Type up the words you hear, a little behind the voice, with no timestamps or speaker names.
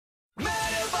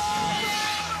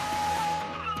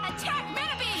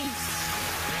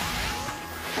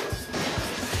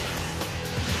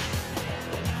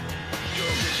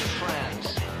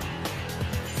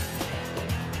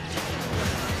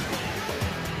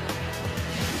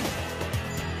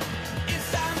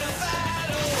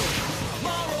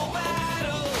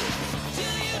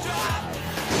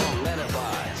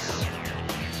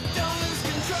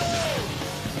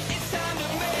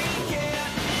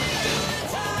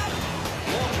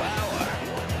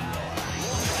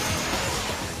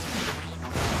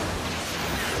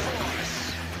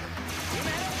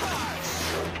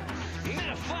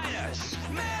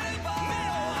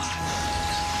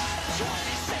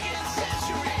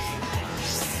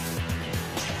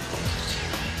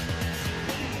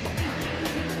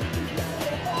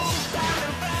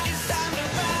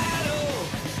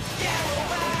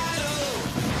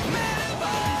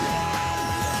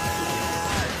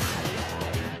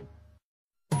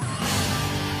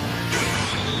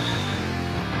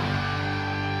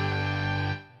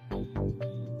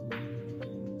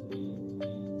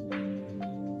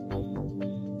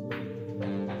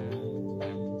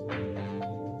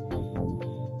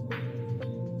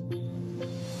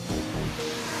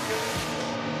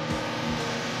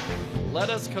let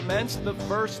us commence the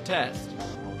first test.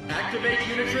 Activate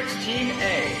Unitrix Team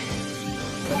A.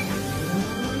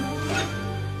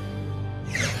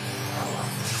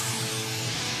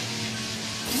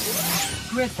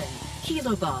 Gryphon,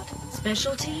 Kilobot,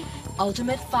 Specialty,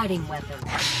 Ultimate Fighting Weapon.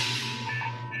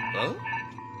 Huh?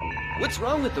 What's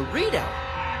wrong with the readout?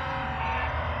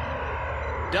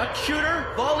 Duck shooter,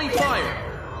 volley fire!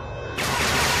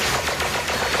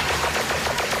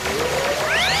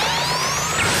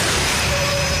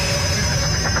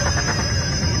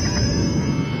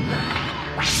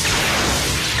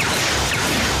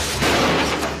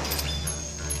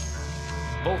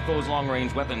 Both those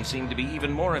long-range weapons seem to be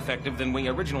even more effective than we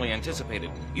originally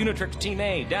anticipated. Unitrix Team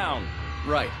A, down.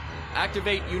 Right.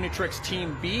 Activate Unitrix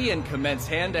Team B and commence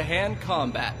hand-to-hand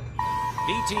combat.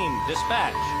 B-Team,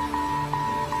 dispatch.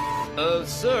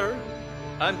 Sir,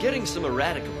 I'm getting some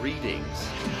erratic readings.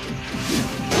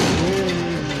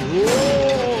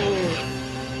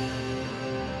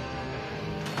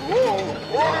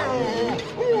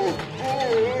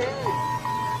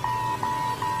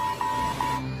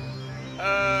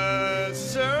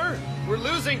 Sir, we're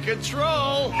losing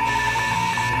control.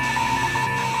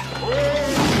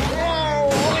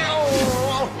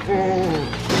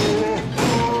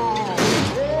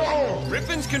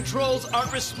 Gryphon's controls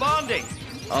aren't responding.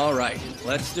 All right,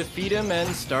 let's defeat him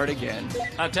and start again.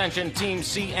 Attention, Team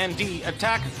C and D,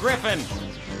 attack Gryphon.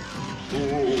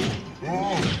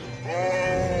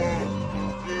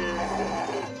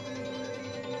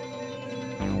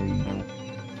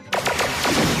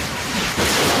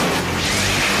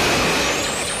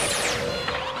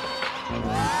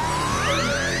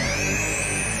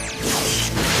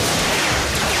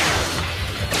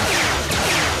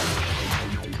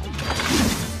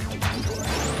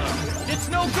 It's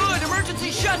no good!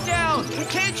 Emergency shutdown! We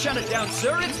can't shut it down,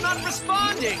 sir! It's not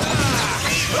responding!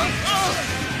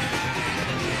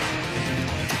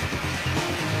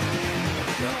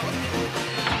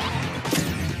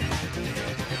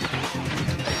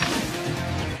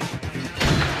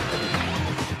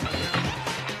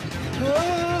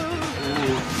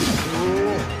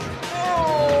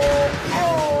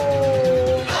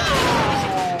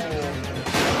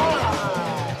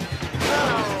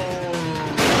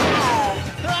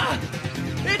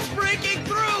 It's breaking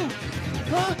through!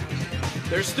 Huh?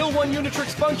 There's still one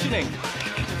Unitrix functioning.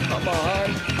 Come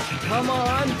on. Come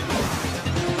on.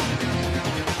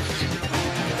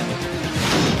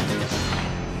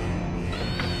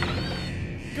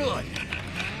 Good.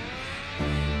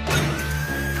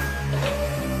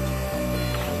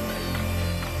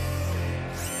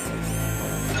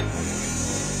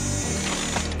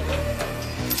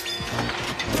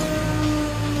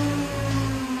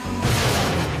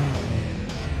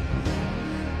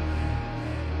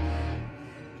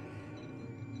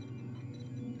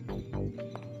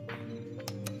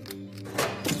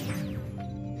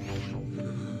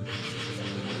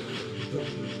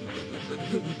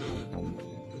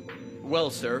 Well,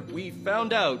 sir, we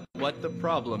found out what the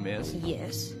problem is.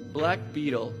 Yes. Black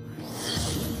Beetle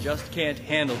just can't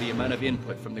handle the amount of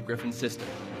input from the Gryphon system.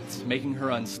 It's making her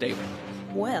unstable.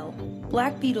 Well,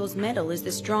 Black Beetle's metal is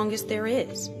the strongest there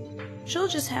is. She'll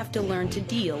just have to learn to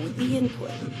deal with the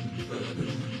input.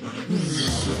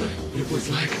 It was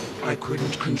like I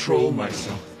couldn't control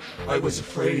myself. I was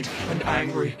afraid and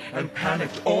angry and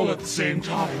panicked all at the same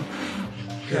time.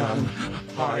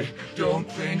 I don't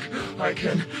think I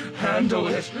can handle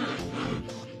it.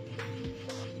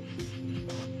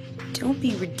 Don't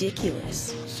be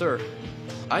ridiculous. Sir,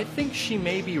 I think she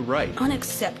may be right.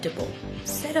 Unacceptable.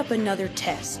 Set up another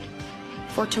test.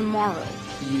 For tomorrow.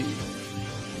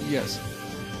 Yes.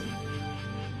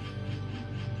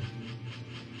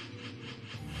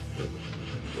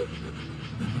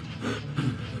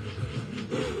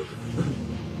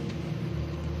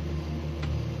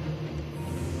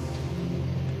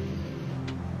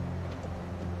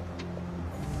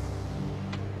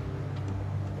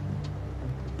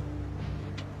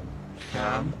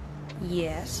 Cam,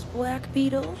 Yes, Black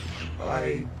Beetle?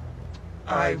 I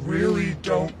really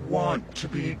don't want to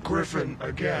be Gryphon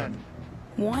again.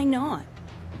 Why not?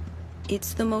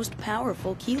 It's the most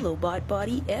powerful Kilobot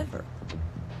body ever.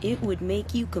 It would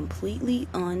make you completely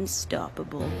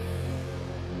unstoppable.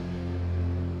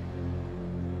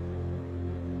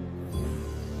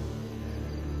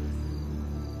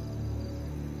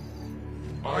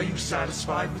 Are you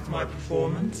satisfied with my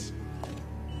performance?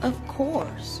 Of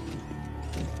course.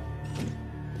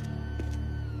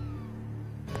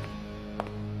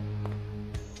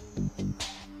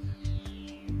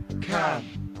 Cam,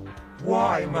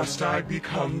 why must I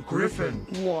become Gryphon?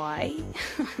 Why?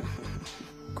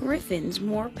 Gryphon's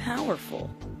more powerful.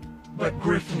 But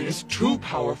Gryphon is too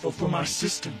powerful for my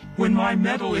system. When my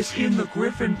metal is in the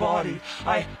Gryphon body,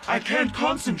 I can't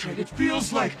concentrate. It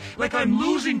feels like I'm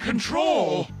losing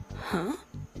control. Huh?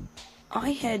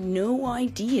 I had no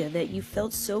idea that you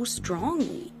felt so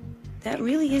strongly. That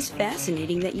really is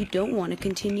fascinating that you don't want to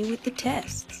continue with the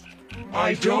tests.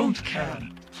 I don't,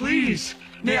 Cam. Please,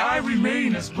 may I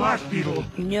remain as Black Beetle?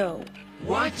 No.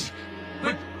 What?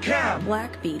 But Cam...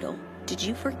 Black Beetle, did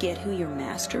you forget who your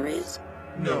master is?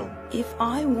 No. If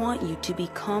I want you to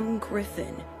become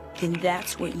Gryphon, then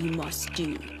that's what you must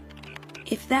do.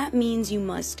 If that means you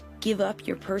must give up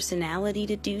your personality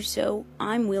to do so,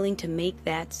 I'm willing to make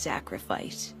that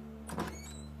sacrifice.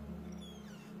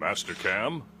 Master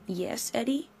Cam? Yes,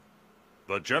 Eddie?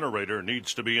 The generator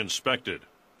needs to be inspected,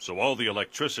 so all the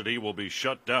electricity will be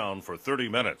shut down for 30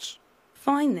 minutes.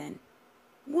 Fine then.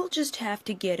 We'll just have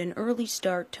to get an early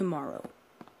start tomorrow.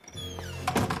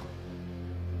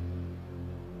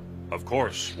 Of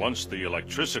course, once the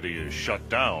electricity is shut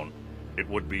down, it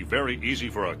would be very easy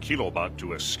for a kilobot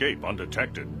to escape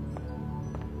undetected.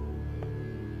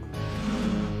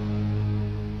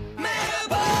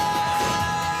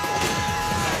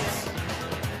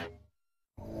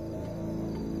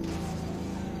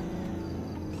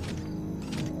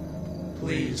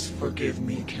 Please forgive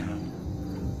me, Cam.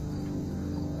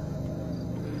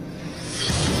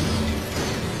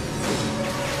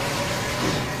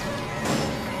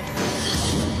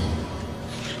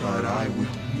 But I will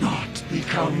not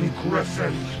become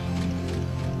Gryphon.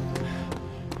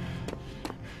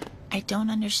 I don't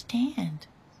understand.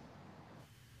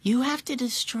 You have to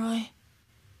destroy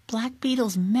Black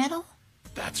Beetle's metal?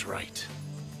 That's right.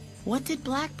 What did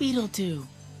Black Beetle do?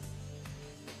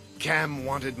 Cam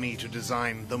wanted me to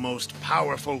design the most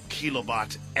powerful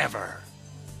kilobot ever.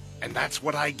 And that's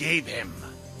what I gave him.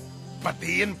 But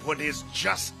the input is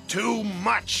just too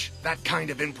much. That kind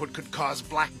of input could cause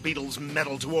Black Beetle's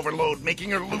metal to overload,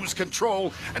 making her lose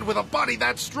control. And with a body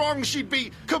that strong, she'd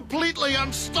be completely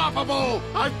unstoppable.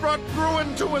 I've brought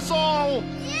ruin to us all.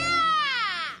 Yeah!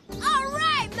 All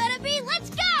right, Medabots,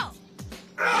 let's go!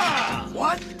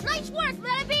 What? Nice work,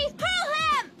 Medabots! Hurl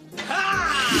him!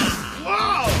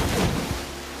 Whoa!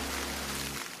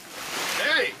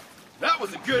 Hey, that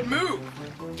was a good move.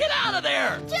 Get out of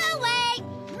there! Too late!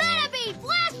 Medabots,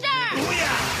 blaster!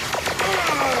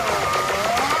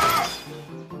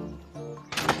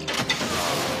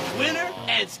 Winner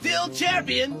and still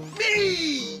champion,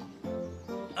 me!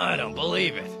 I don't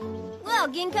believe it. Well,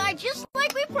 Ginkai, just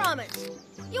like we promised.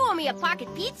 You owe me a pocket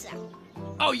pizza.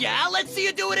 Oh yeah? Let's see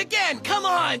you do it again. Come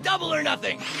on, double or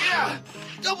nothing. Yeah,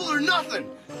 double or nothing.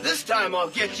 This time I'll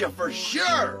get you for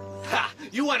sure. Ha!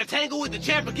 You want to tangle with the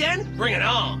champ again? Bring it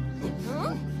on.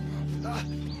 Huh?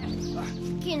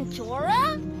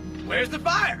 Kintora? Where's the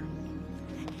fire?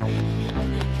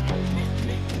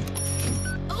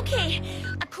 Okay,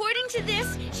 according to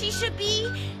this, she should be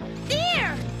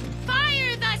there!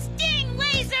 Fire the sting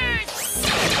lasers!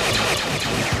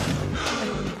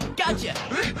 Gotcha!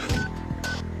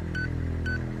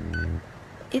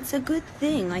 It's a good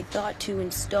thing I thought to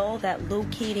install that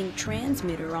locating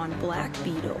transmitter on Black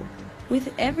Beetle.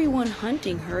 With everyone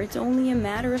hunting her, it's only a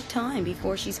matter of time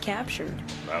before she's captured.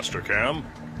 Master Cam?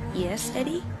 Yes,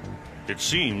 Eddie? It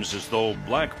seems as though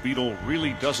Black Beetle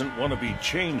really doesn't want to be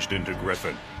changed into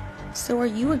Gryphon. So are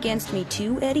you against me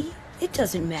too, Eddie? It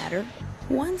doesn't matter.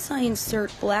 Once I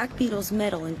insert Black Beetle's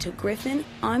metal into Gryphon,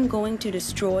 I'm going to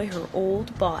destroy her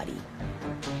old body.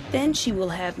 Then she will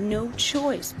have no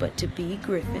choice but to be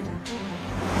Gryphon.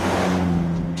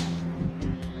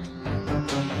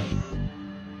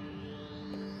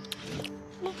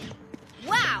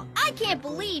 Wow, I can't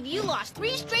believe you lost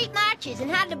 3 straight matches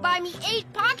and had to buy me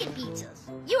 8 pocket pizzas.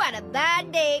 You had a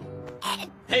bad day.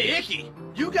 Hey, Icky,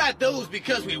 you got those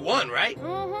because we won, right?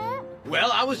 Mm-hmm.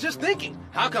 Well, I was just thinking,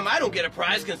 how come I don't get a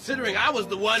prize considering I was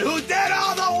the one who did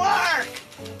all the work?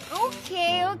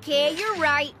 Okay, you're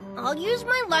right. I'll use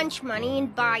my lunch money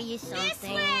and buy you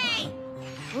something.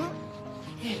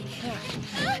 This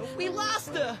way! We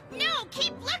lost her. No,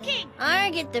 keep looking!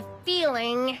 I get the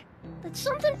feeling that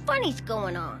something funny's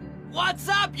going on. What's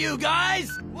up, you guys?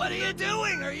 What are you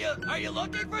doing? Are you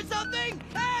looking for something?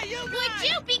 Hey, you guys! Would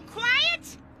you be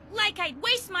quiet? Like I'd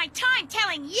waste my time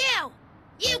telling you!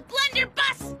 You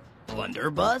blunderbuss!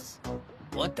 Blunderbuss?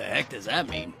 What the heck does that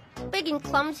mean? Big and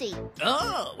clumsy.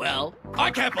 Oh, well, I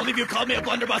can't believe you called me a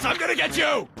blunderbuss. I'm gonna get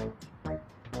you!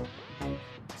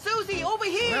 Susie, over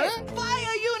here! Huh?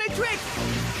 Fire Unitrix!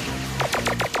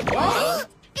 What?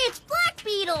 It's Black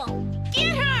Beetle!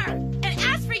 Get her! And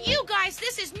as for you guys,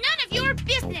 this is none of your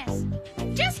business.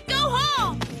 Just go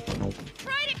home!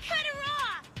 Try to cut her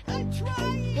off! I'm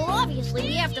trying! Well, obviously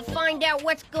Obviously, we have to find out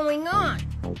what's going on.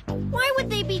 Why would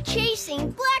they be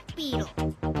chasing Black Beetle?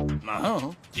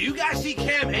 Oh. Do you guys see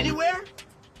Cam anywhere?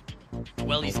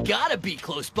 Well, he's gotta be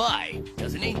close by,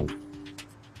 doesn't he?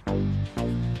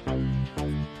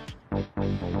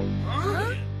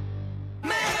 Huh?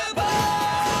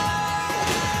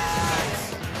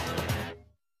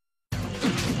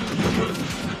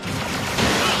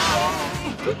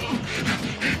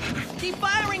 Keep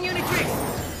firing, Unitrix!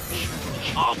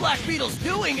 All Black Beetle's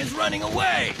doing is running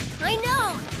away! I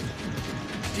know!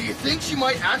 Do you think she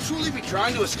might actually be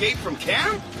trying to escape from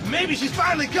Cam? Maybe she's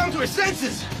finally come to her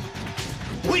senses!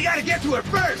 We gotta get to her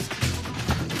first!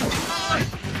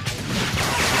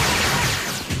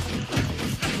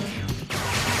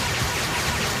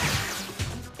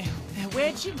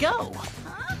 Where'd she go?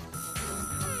 Huh?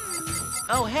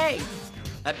 Oh, hey!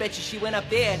 I bet you she went up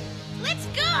there. Let's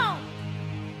go!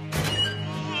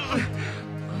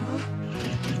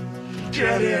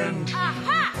 Get in!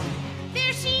 Aha!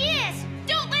 There she is!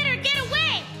 Don't let her get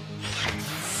away!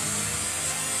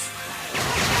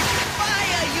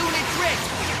 Fire, Unitrix!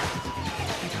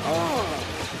 Oh,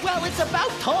 well, it's about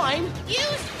time.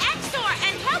 Use Exor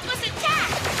and help us attack!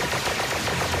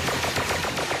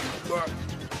 But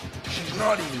she's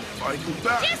not even fighting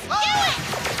back. Just do it!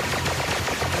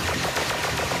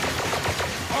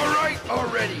 All right,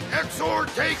 already. Exor,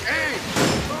 take aim!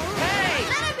 Hey!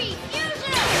 Medabots, use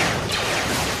it!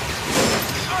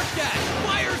 Arc dash!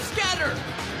 Fire scatter!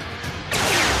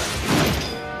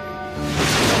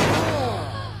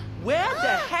 Where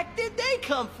the heck did they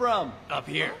come from? Up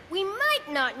here. We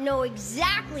might not know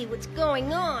exactly what's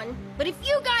going on, but if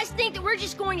you guys think that we're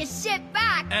just going to sit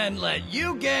back... And let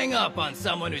you gang up on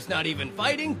someone who's not even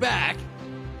fighting back.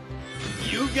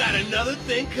 You got another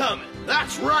thing coming.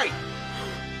 That's right!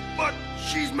 But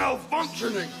she's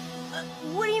malfunctioning.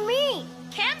 What do you mean?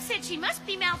 Cam said she must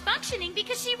be malfunctioning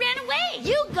because she ran away.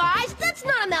 You guys, that's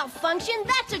not a malfunction,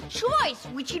 that's a choice,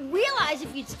 which you'd realize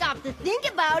if you'd stop to think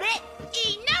about it.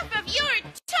 Enough of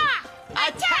your talk!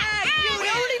 Attack! We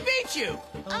already beat you!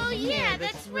 Oh, yeah,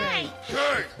 that's right.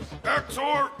 Okay,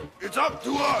 Exor, it's up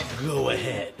to us. Go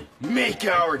ahead. Make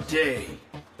our day.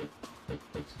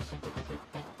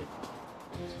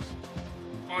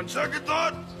 On second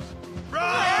thought,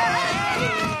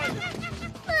 run!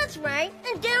 That's right,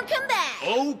 and down come back.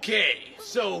 Okay,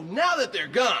 so now that they're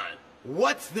gone,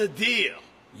 what's the deal?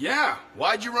 Yeah,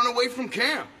 why'd you run away from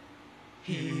Cam?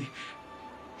 He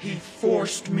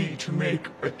forced me to make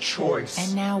a choice.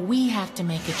 And now we have to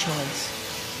make a choice.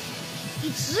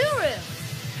 It's Zuru.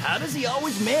 How does he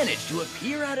always manage to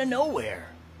appear out of nowhere?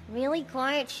 Really,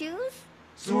 Quiet Shoes?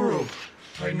 Zoro,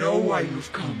 I know why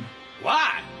you've come.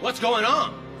 Why? What's going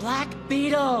on? Black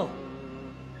Beetle!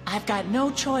 I've got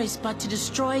no choice but to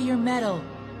destroy your metal.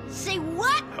 Say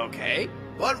what? Okay,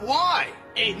 but why?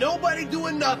 Ain't nobody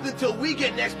doing nothing till we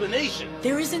get an explanation.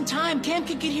 There isn't time. Cam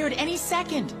could get here at any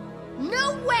second.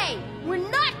 No way! We're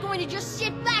not going to just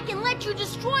sit back and let you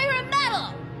destroy her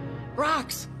metal!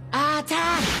 Rocks,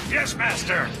 attack! Yes,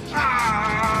 Master! Stop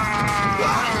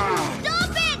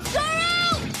it,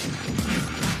 Zoro!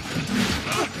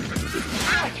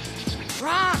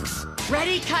 Rocks!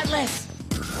 Ready, Cutlass!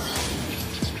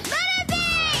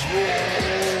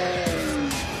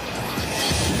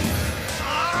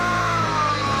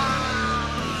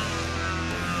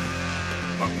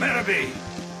 But Medabots!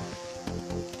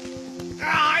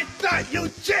 I thought you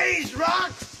changed,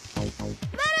 Rocks!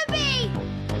 Medabots!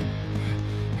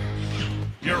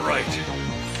 You're right.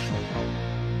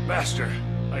 Master,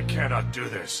 I cannot do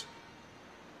this.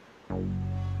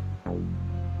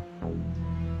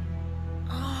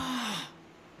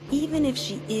 Even if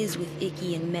she is with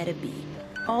Icky and Medabots,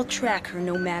 I'll track her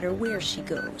no matter where she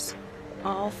goes.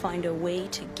 I'll find a way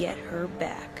to get her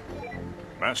back.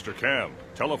 Master Cam,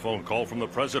 telephone call from the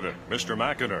President, Mr.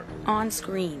 McInner. On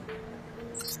screen.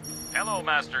 Hello,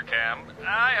 Master Cam.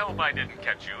 I hope I didn't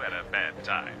catch you at a bad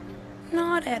time.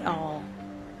 Not at all.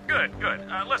 Good, good.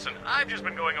 Listen, I've just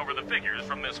been going over the figures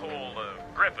from this whole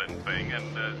Gryphon thing,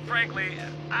 and frankly,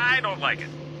 I don't like it.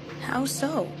 How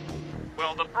so?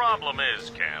 Well, the problem is,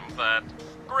 Cam, that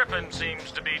Gryphon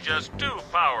seems to be just too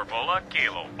powerful a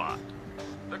kilobot.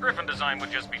 The Gryphon design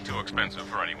would just be too expensive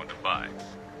for anyone to buy.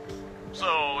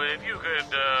 So, if you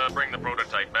could bring the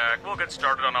prototype back, we'll get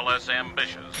started on a less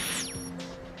ambitious.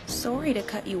 Sorry to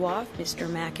cut you off, Mr.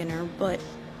 McInner, but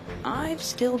I've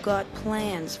still got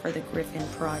plans for the Gryphon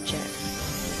project.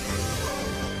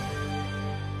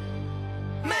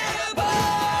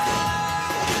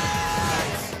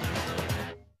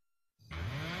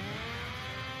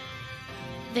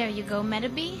 There you go,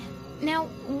 Medabots. Now,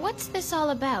 what's this all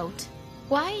about?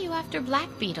 Why are you after Black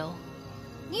Beetle?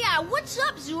 Yeah, what's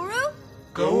up, Zuru?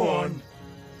 Go on.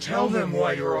 Tell them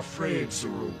why you're afraid,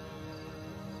 Zuru.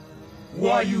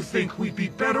 Why you think we'd be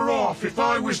better off if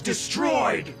I was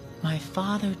destroyed? My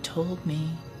father told me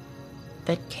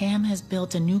that Cam has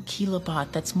built a new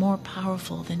kilobot that's more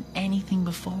powerful than anything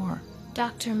before.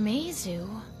 Dr.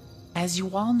 Meizu? As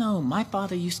you all know, my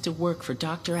father used to work for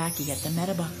Dr. Aki at the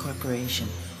Medabot Corporation,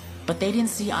 but they didn't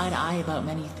see eye to eye about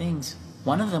many things.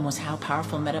 One of them was how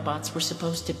powerful Medabots were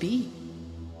supposed to be.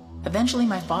 Eventually,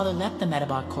 my father left the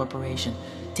Medabot Corporation,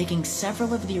 taking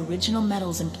several of the original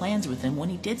metals and plans with him when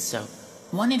he did so.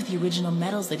 One of the original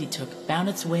metals that he took found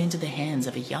its way into the hands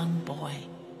of a young boy.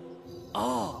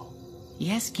 Oh.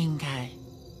 Yes, Ginkai.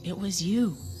 It was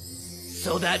you.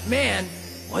 So that man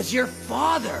was your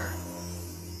father.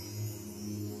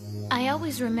 I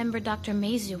always remember Dr.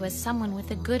 Meizu as someone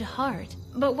with a good heart.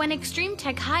 But when Extreme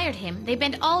Tech hired him, they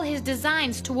bent all his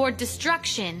designs toward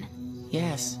destruction.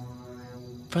 Yes.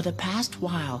 For the past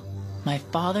while, my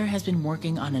father has been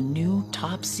working on a new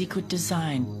top-secret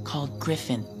design called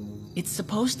Gryphon. It's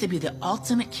supposed to be the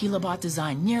ultimate kilobot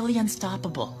design, nearly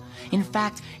unstoppable. In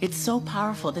fact, it's so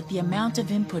powerful that the amount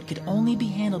of input could only be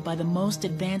handled by the most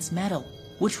advanced metal,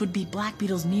 which would be Black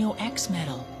Beetle's Neo-X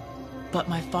metal. But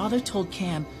my father told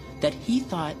Cam that he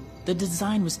thought the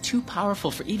design was too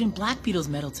powerful for even Black Beetle's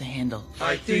metal to handle.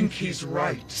 I think he's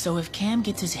right. So if Cam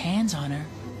gets his hands on her,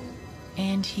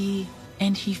 and he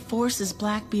forces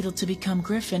Black Beetle to become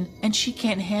Gryphon, and she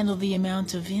can't handle the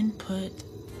amount of input,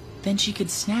 then she could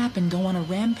snap and go on a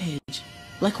rampage,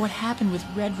 like what happened with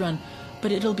Red Run,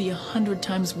 but it'll be 100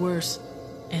 times worse,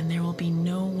 and there will be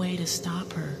no way to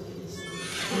stop her.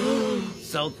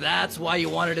 So that's why you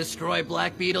want to destroy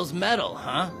Black Beetle's metal,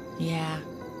 huh? Yeah,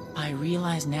 I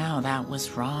realize now that was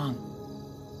wrong.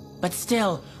 But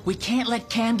still, we can't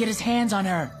let Cam get his hands on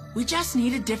her. We just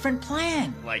need a different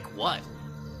plan. Like what?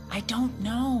 I don't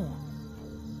know.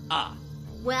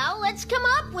 Well, let's come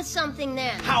up with something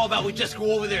then. How about we just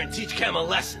go over there and teach Cam a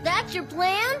lesson? That's your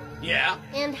plan? Yeah.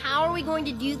 And how are we going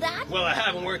to do that? Well, I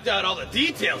haven't worked out all the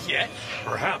details yet.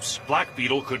 Perhaps Black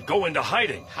Beetle could go into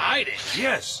hiding. Hiding?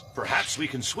 Yes, perhaps we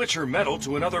can switch her metal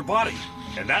to another body.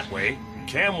 And that way,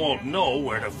 Cam won't know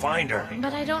where to find her.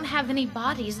 But I don't have any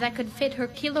bodies that could fit her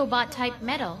kilobot-type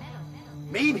metal.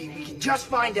 Maybe we can just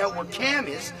find out where Cam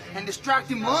is and distract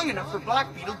him long enough for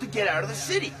Black Beetle to get out of the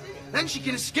city. Then she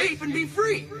can escape and be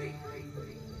free.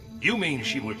 You mean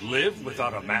she would live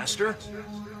without a master?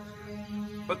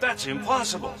 But that's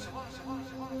impossible.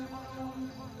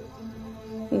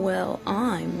 Well,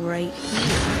 I'm right here.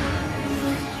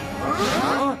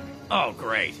 Oh,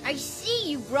 great. I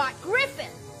see you brought Gryphon.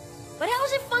 But how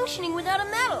is it functioning without a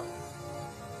metal?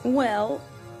 Well,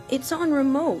 it's on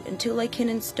remote until I can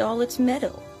install its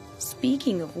metal.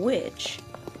 Speaking of which...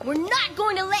 We're not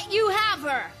going to let you have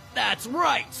her! That's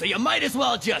right, so you might as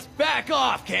well just back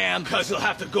off, Cam. Because you'll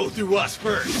have to go through us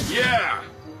first. Yeah!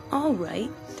 All right,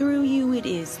 through you it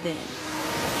is then.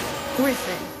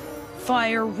 Gryphon,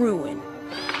 fire ruin.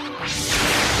 Okay,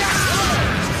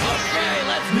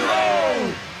 let's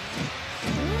go!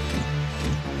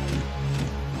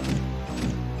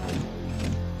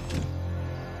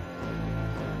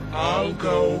 I'll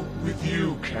go with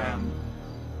you, Cam.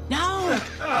 No!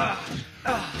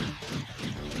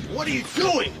 What are you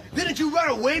doing? Didn't you run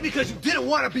away because you didn't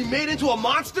want to be made into a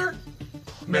monster?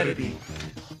 Medabots,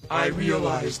 I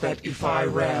realized that if I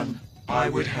ran, I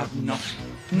would have nothing.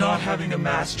 Not having a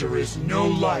master is no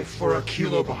life for a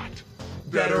kilobot.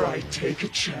 Better I take a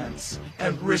chance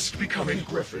and risk becoming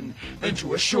Gryphon than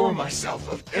to assure myself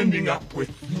of ending up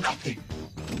with nothing.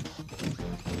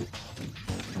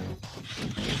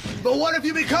 But what if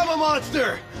you become a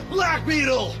monster? Black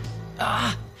Beetle!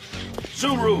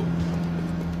 Zuru!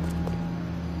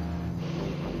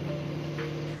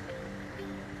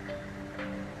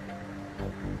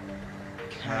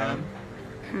 Cam?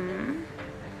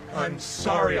 I'm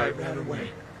sorry I ran away.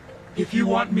 If you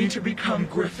want me to become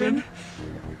Gryphon,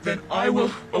 then I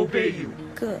will obey you.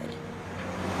 Good.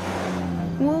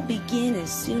 We'll begin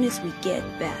as soon as we get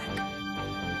back.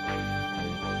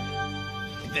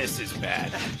 This is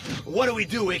bad. What do we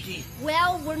do, Icky?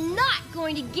 Well, we're not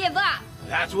going to give up.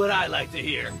 That's what I like to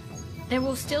hear. There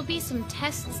will still be some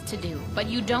tests to do, but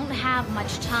you don't have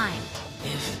much time.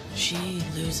 If she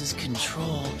loses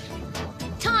control...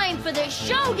 Time for the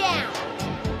showdown!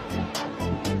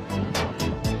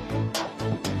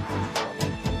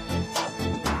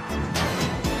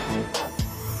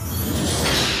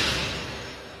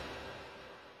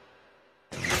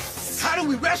 How do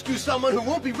we rescue someone who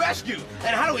won't be rescued?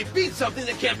 And how do we beat something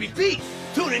that can't be beat?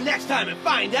 Tune in next time and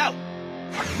find out.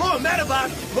 More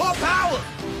Medabots, more power!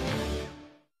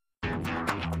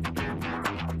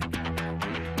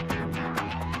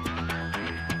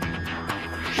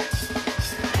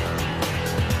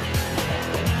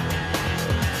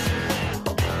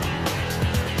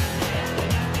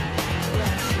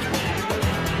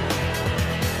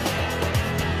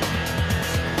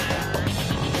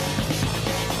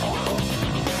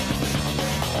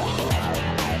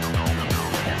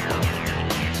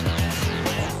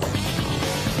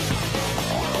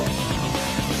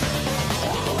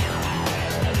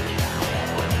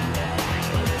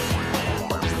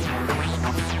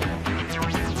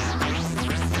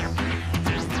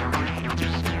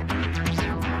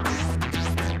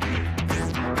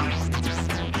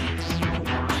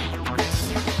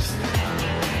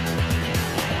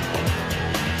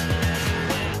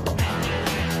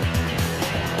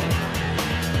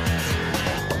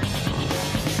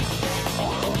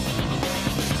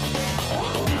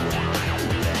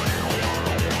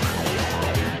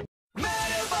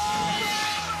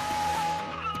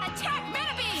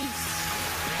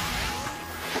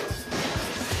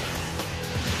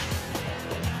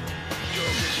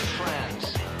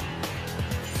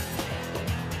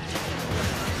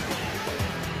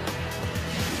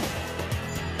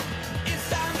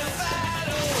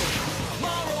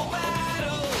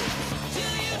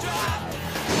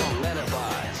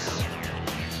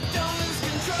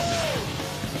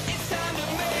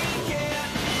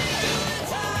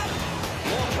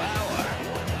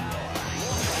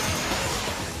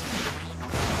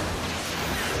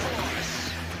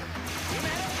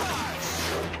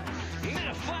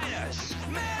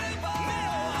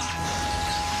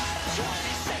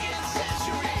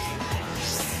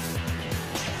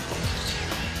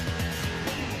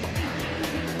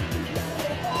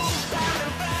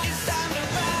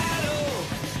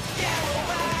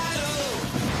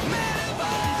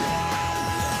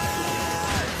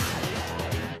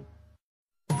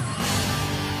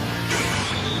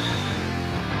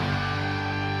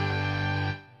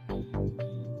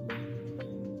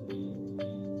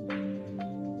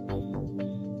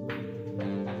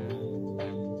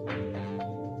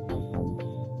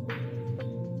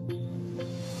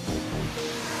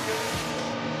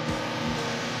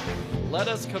 Let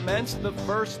us commence the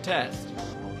first test.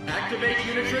 Activate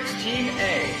Unitrix Team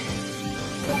A.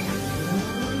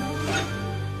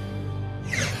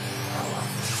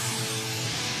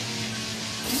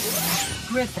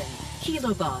 Gryphon,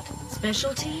 Kilobot,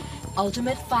 specialty,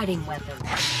 ultimate fighting weapon.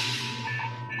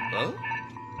 Huh?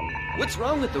 What's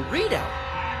wrong with the readout?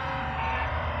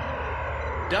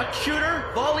 Duck shooter,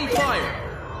 volley fire.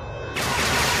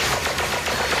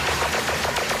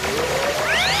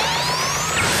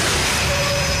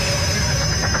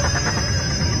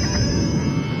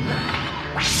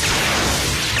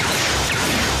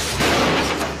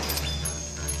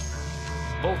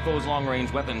 Both those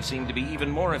long-range weapons seem to be even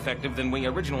more effective than we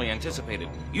originally anticipated.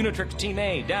 Unitrix Team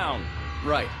A, down.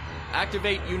 Right.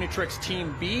 Activate Unitrix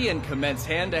Team B and commence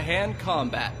hand-to-hand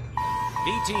combat.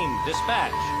 B-Team,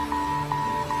 dispatch.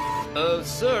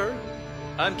 Sir,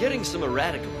 I'm getting some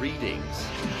erratic readings.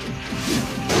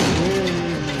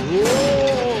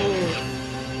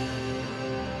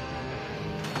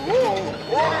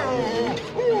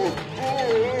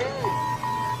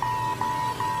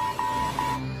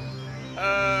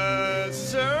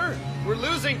 Sir, we're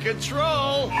losing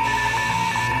control.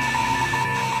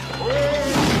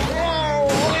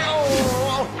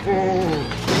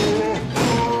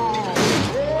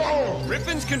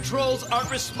 Gryphon's controls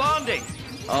aren't responding.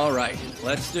 All right,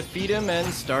 let's defeat him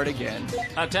and start again.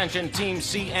 Attention Team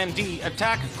C and D,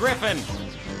 attack Gryphon.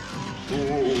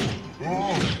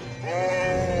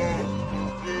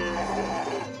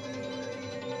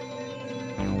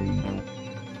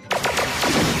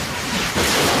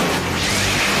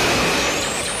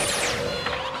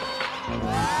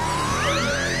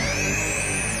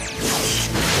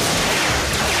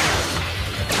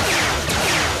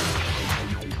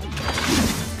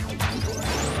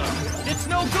 It's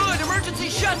no good! Emergency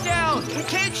shutdown! We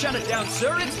can't shut it down,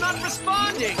 sir! It's not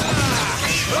responding!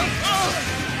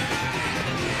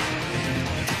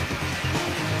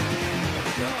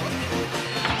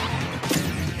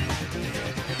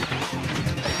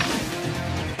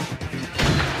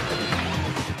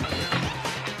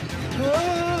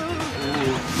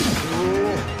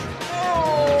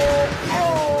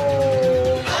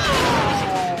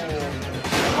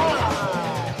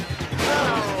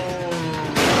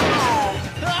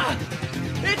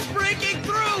 It's breaking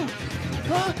through!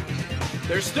 Huh?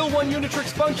 There's still one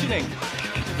Unitrix functioning.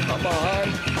 Come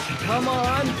on. Come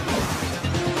on.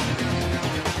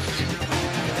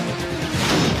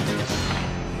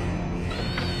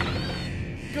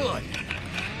 Good.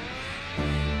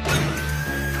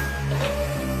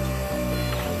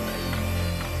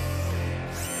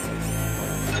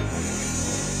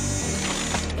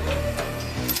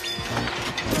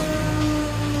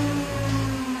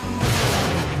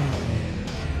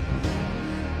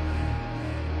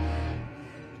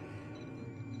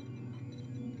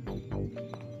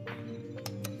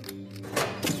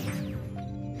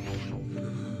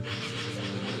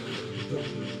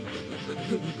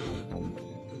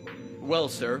 Well,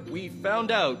 sir, we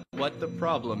found out what the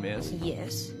problem is.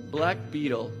 Yes. Black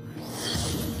Beetle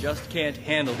just can't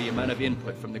handle the amount of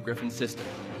input from the Gryphon system.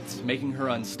 It's making her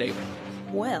unstable.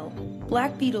 Well,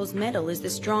 Black Beetle's metal is the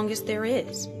strongest there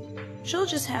is. She'll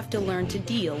just have to learn to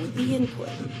deal with the input.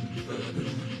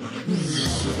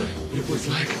 It was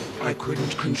like I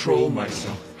couldn't control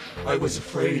myself. I was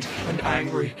afraid and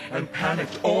angry and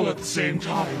panicked all at the same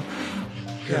time.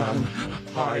 Cam,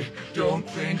 I don't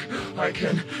think I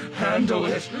can handle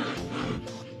it.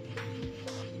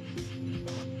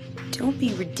 Don't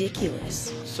be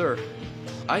ridiculous. Sir,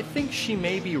 I think she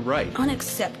may be right.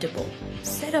 Unacceptable.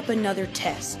 Set up another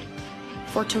test.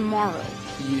 For tomorrow.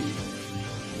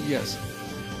 Yes.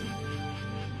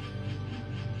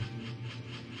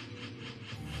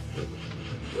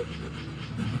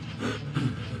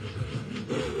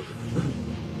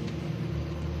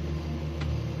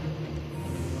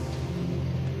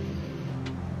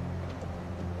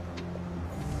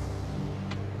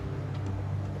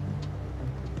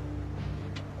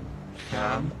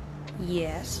 Cam,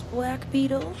 Yes, Black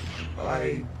Beetle?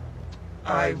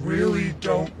 I really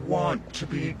don't want to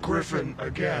be Gryphon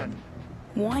again.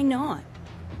 Why not?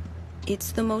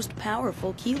 It's the most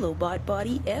powerful kilobot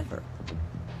body ever.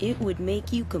 It would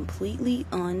make you completely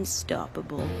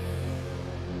unstoppable.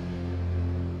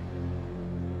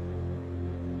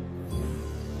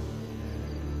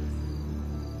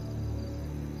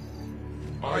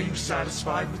 Are you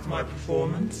satisfied with my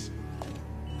performance?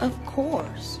 Of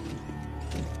course.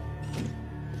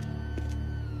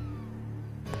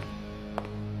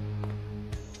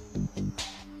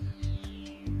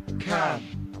 Cam,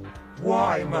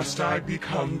 why must I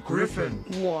become Gryphon?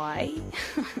 Why?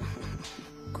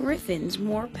 Gryphon's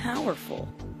more powerful.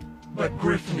 But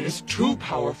Gryphon is too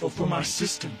powerful for my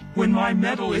system. When my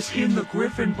metal is in the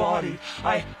Gryphon body,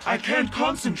 I can't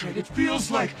concentrate. It feels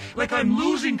like I'm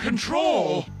losing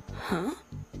control. Huh?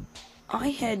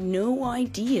 I had no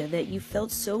idea that you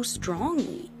felt so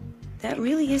strongly. That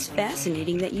really is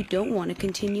fascinating that you don't want to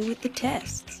continue with the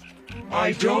tests.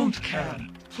 I don't,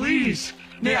 Cam. Please,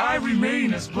 may I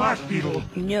remain as Black Beetle?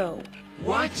 No.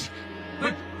 What?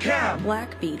 But, Cam...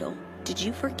 Black Beetle, did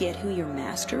you forget who your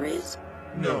master is?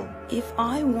 No. If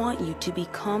I want you to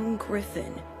become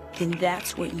Gryphon, then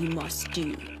that's what you must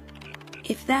do.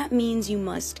 If that means you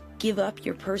must give up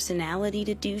your personality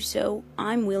to do so,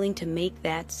 I'm willing to make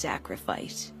that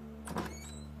sacrifice.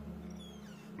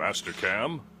 Master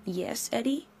Cam? Yes,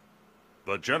 Eddie?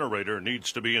 The generator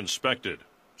needs to be inspected,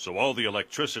 so all the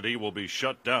electricity will be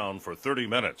shut down for 30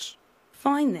 minutes.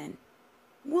 Fine then.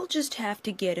 We'll just have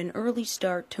to get an early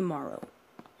start tomorrow.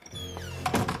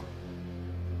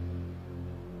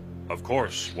 Of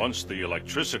course, once the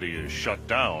electricity is shut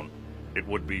down, it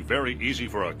would be very easy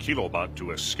for a kilobot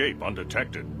to escape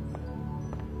undetected.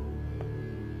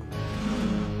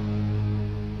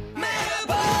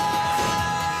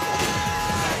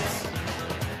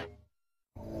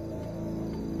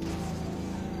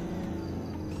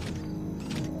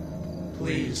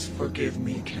 Please forgive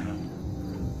me, Cam.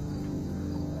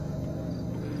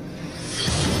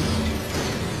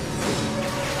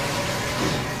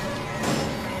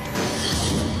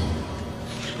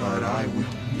 But I will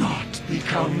not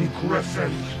become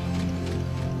Gryphon.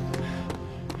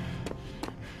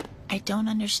 I don't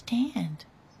understand.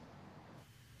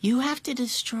 You have to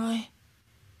destroy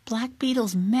Black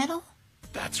Beetle's metal?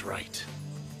 That's right.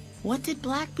 What did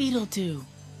Black Beetle do?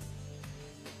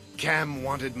 Cam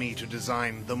wanted me to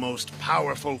design the most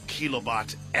powerful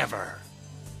kilobot ever.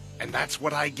 And that's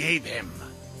what I gave him.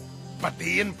 But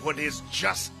the input is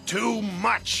just too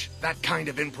much. That kind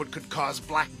of input could cause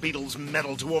Black Beetle's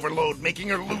metal to overload, making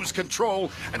her lose control.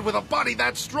 And with a body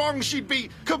that strong, she'd be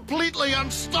completely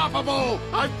unstoppable.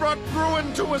 I've brought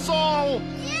ruin to us all.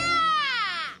 Yeah!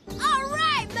 All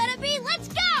right, Medabots, let's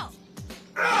go!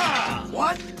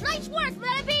 What? Nice work,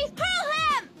 Medabots! Hurl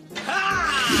him!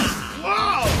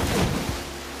 Whoa!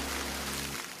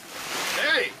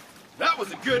 Hey, that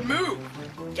was a good move.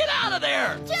 Get out of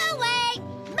there! Too late!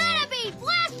 Medabots,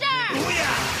 blaster!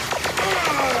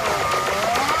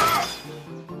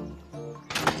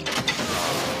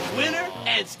 Winner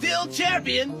and still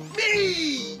champion,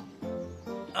 me!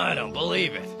 I don't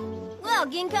believe it. Well,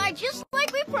 Ginkai, just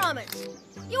like we promised.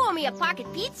 You owe me a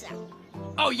pocket pizza.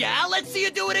 Oh yeah? Let's see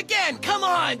you do it again! Come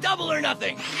on, double or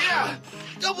nothing! Yeah,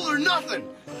 double or nothing.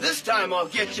 This time I'll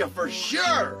get you for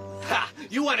sure. Ha!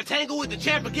 You want to tangle with the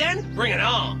champ again? Bring it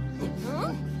on!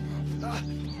 Huh?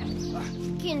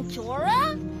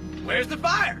 Kintora? Where's the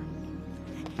fire?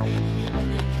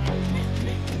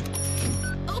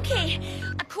 Okay,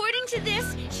 according to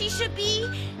this, she should be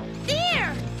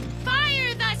there!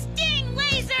 Fire the sting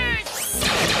lasers!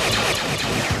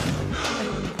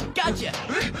 Gotcha!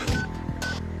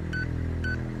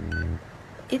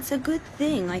 It's a good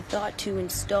thing I thought to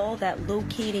install that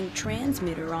locating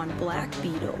transmitter on Black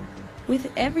Beetle. With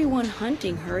everyone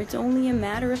hunting her, it's only a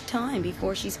matter of time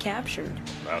before she's captured.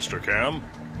 Master Cam?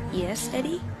 Yes,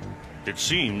 Eddie? It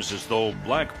seems as though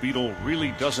Black Beetle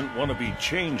really doesn't want to be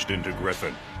changed into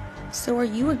Gryphon. So are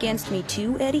you against me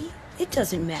too, Eddie? It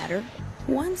doesn't matter.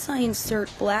 Once I insert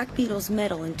Black Beetle's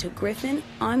metal into Gryphon,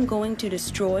 I'm going to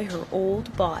destroy her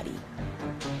old body.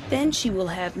 Then she will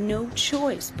have no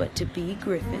choice but to be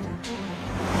Gryphon.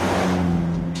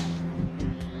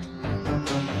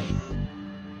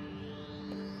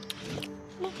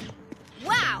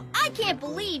 Wow, I can't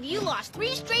believe you lost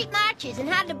 3 straight matches and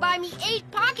had to buy me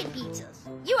 8 pocket pizzas.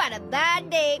 You had a bad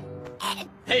day.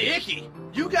 Hey, Icky,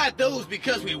 you got those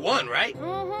because we won, right?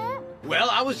 Mm-hmm. Well,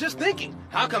 I was just thinking,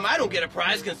 how come I don't get a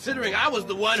prize considering I was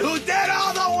the one who did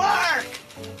all the work?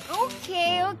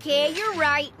 Okay, you're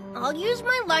right. I'll use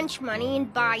my lunch money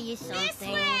and buy you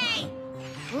something.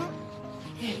 This way!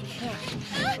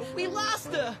 We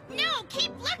lost her! No,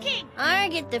 keep looking! I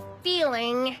get the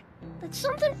feeling that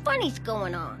something funny's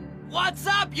going on. What's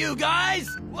up, you guys?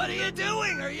 What are you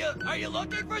doing? Are you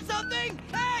looking for something?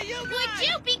 Hey, you guys! Would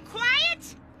you be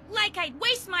quiet? Like I'd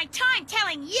waste my time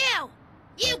telling you!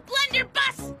 You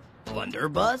blunderbuss!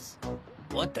 Blunderbuss?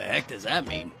 What the heck does that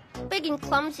mean? Big and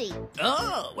clumsy.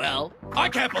 Oh, well. I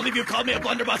can't believe you called me a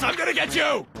blunderbuss. I'm gonna get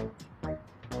you!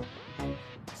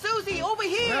 Susie, over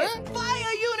here! Huh?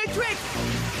 Fire Unitrix!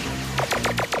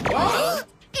 What?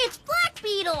 It's Black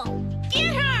Beetle!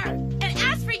 Get her! And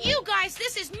as for you guys,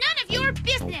 this is none of your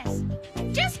business!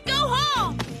 Just go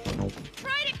home!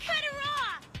 Try to cut her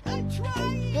off! I'm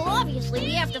trying! Well, obviously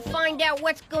we have to find out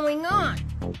what's going on.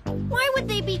 Why would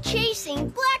they be chasing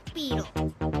Black Beetle?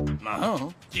 Uh-huh.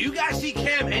 Do you guys see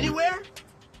Cam anywhere?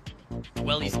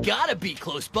 Well, he's gotta be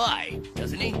close by,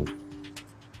 doesn't he?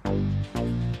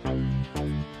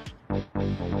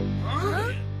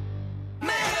 Huh?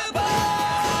 Medabots!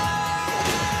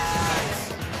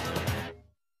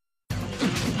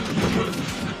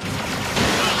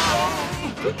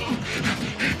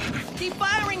 Keep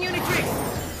firing, Unitrix!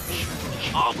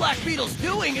 All Black Beetle's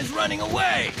doing is running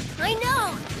away! I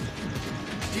know!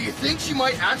 Do you think she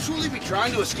might actually be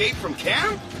trying to escape from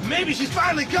Cam? Maybe she's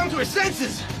finally come to her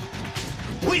senses.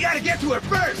 We gotta get to her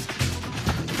first.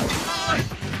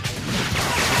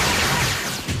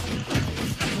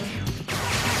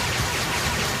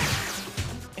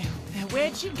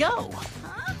 Where'd she go?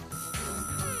 Huh?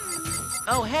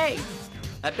 Oh, hey.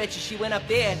 I bet you she went up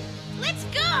there. Let's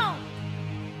go!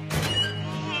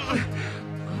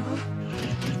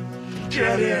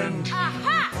 Get in.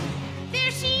 Aha!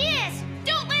 There she is!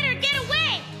 Don't let her get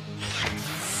away!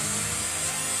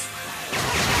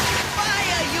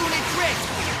 Fire, Unitrix!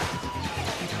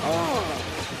 Oh.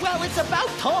 Well, it's about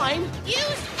time.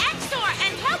 Use Exor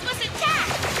and help us attack!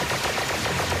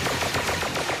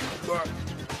 But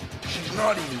she's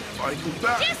not even fighting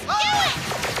back. Just do it!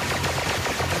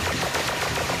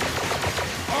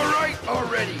 All right,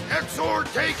 already. Exor,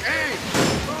 take aim.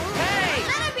 Hey!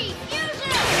 Medabots, use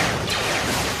it!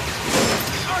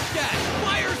 Arc Dash!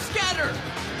 Fire Scatter!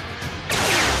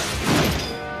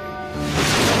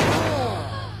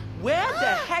 Where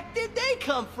the heck did they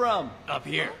come from? Up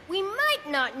here. We might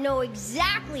not know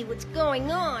exactly what's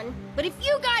going on, but if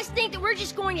you guys think that we're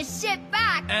just going to sit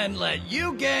back... And let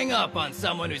you gang up on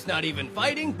someone who's not even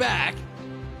fighting back.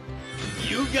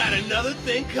 You got another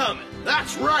thing coming.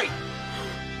 That's right.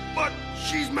 But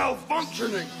she's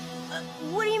malfunctioning.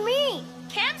 What do you mean?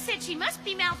 Cam said she must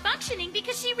be malfunctioning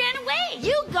because she ran away.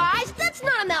 You guys, that's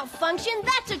not a malfunction,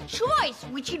 that's a choice,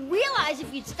 which you'd realize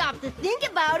if you'd stop to think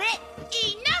about it.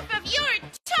 Enough of your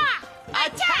talk!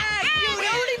 Attack! We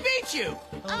already beat you!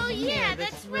 Oh yeah,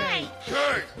 that's right.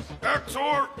 Okay,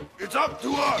 Exor, it's up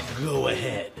to us. Go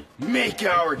ahead. Make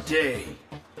our day.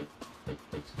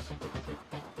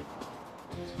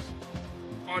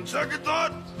 On second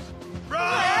thought,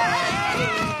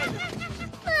 run!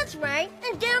 That's right,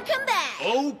 and down come back.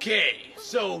 Okay,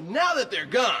 so now that they're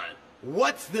gone,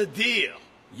 what's the deal?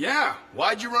 Yeah,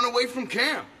 why'd you run away from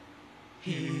Cam?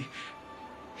 He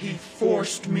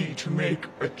forced me to make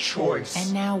a choice.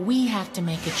 And now we have to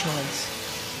make a choice.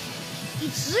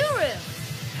 It's Zuru.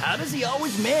 How does he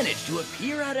always manage to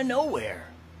appear out of nowhere?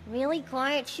 Really,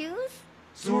 Quiet Shoes?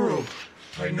 Zoro,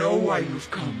 I know why you've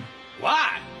come.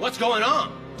 Why? What's going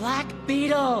on? Black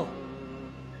Beetle!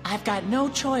 I've got no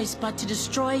choice but to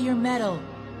destroy your metal.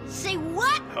 Say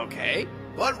what? Okay,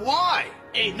 but why?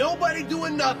 Ain't nobody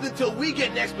doing nothing till we get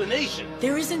an explanation.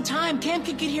 There isn't time. Cam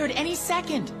could get here at any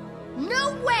second.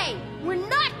 No way! We're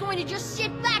not going to just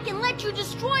sit back and let you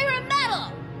destroy her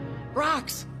metal!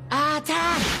 Rocks,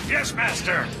 attack! Yes,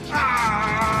 Master!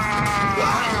 Stop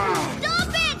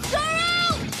it,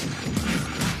 Zoro!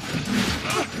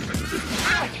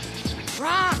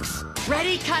 Rocks!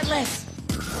 Ready, Cutlass!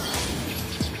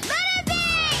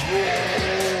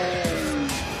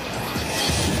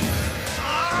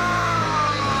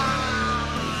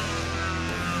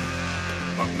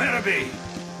 Medabots!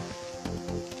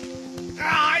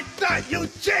 I thought you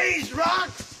changed,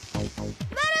 Rocks!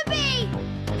 Medabots!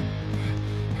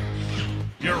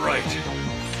 You're right.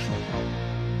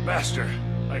 Master,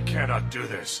 I cannot do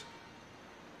this.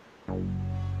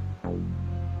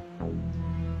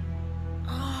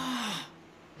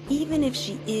 Even if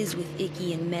she is with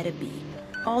Icky and Medabots,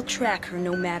 I'll track her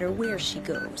no matter where she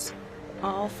goes.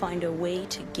 I'll find a way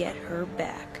to get her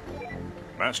back.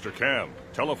 Master Cam,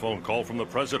 telephone call from the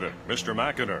President, Mr.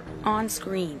 McInner. On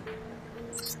screen.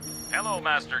 Hello,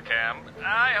 Master Cam.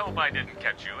 I hope I didn't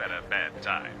catch you at a bad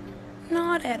time.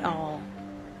 Not at all.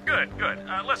 Good, good.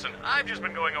 Listen, I've just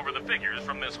been going over the figures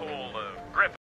from this whole